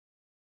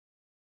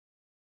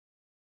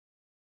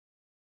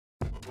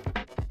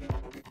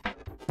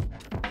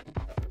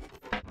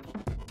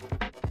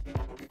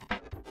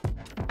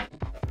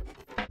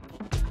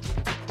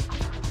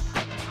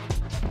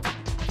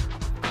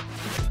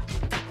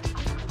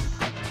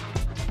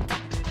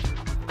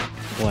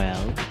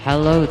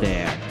Hello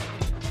there.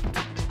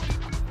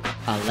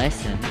 A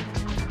lesson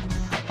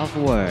of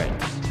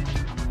words.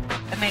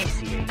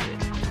 Emaciated.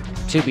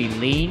 To be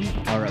lean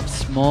or of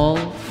small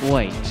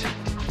weight.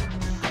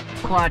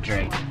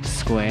 Quadrate.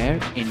 Square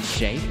in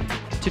shape.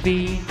 To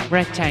be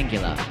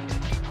rectangular.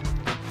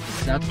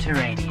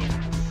 Subterranean.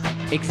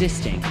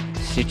 Existing,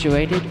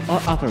 situated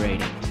or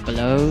operating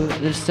below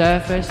the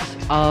surface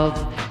of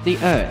the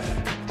earth.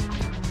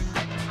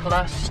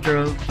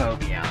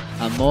 Claustrophobia.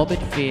 A morbid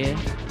fear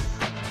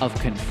of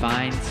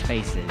confined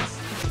spaces.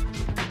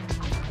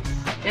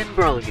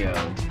 Imbroglio.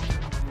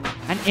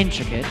 An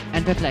intricate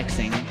and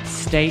perplexing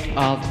state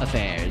of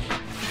affairs.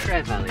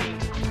 Trevally.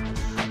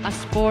 A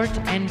sport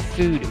and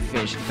food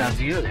fish.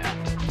 Zazula.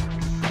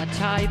 A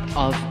type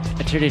of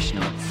a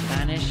traditional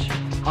Spanish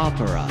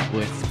opera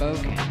with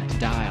spoken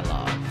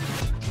dialogue.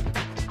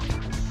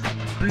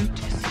 Boot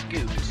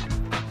scoot.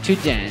 To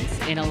dance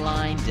in a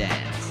line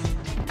dance.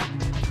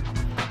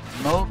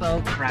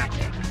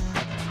 Mobocratic.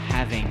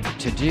 Having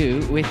to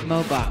do with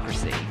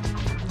mobocracy.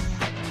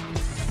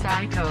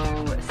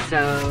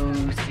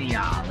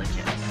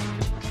 Psychosociologist.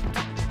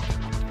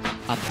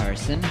 A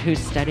person who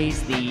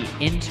studies the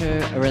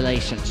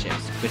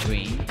interrelationships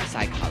between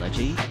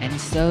psychology and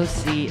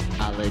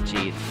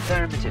sociology.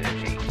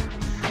 Thaumaturgy.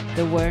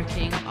 The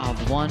working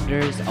of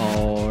wonders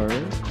or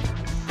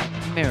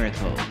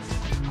miracles.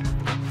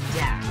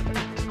 Dab.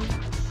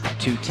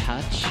 To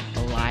touch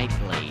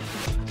lightly.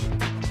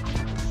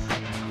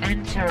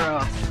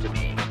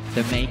 Enterostomy.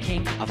 The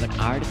making of an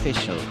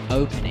artificial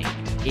opening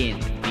in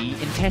the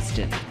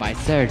intestine by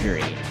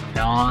surgery.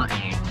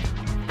 Gnawing.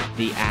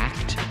 The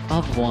act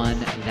of one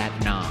that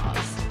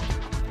gnaws.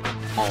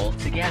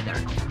 Altogether.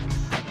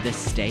 The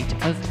state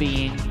of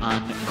being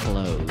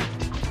unclothed.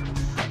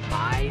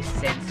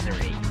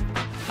 Bisensory.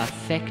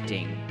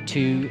 Affecting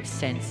two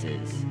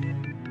senses.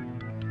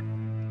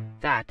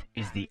 That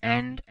is the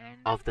end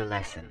of the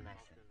lesson.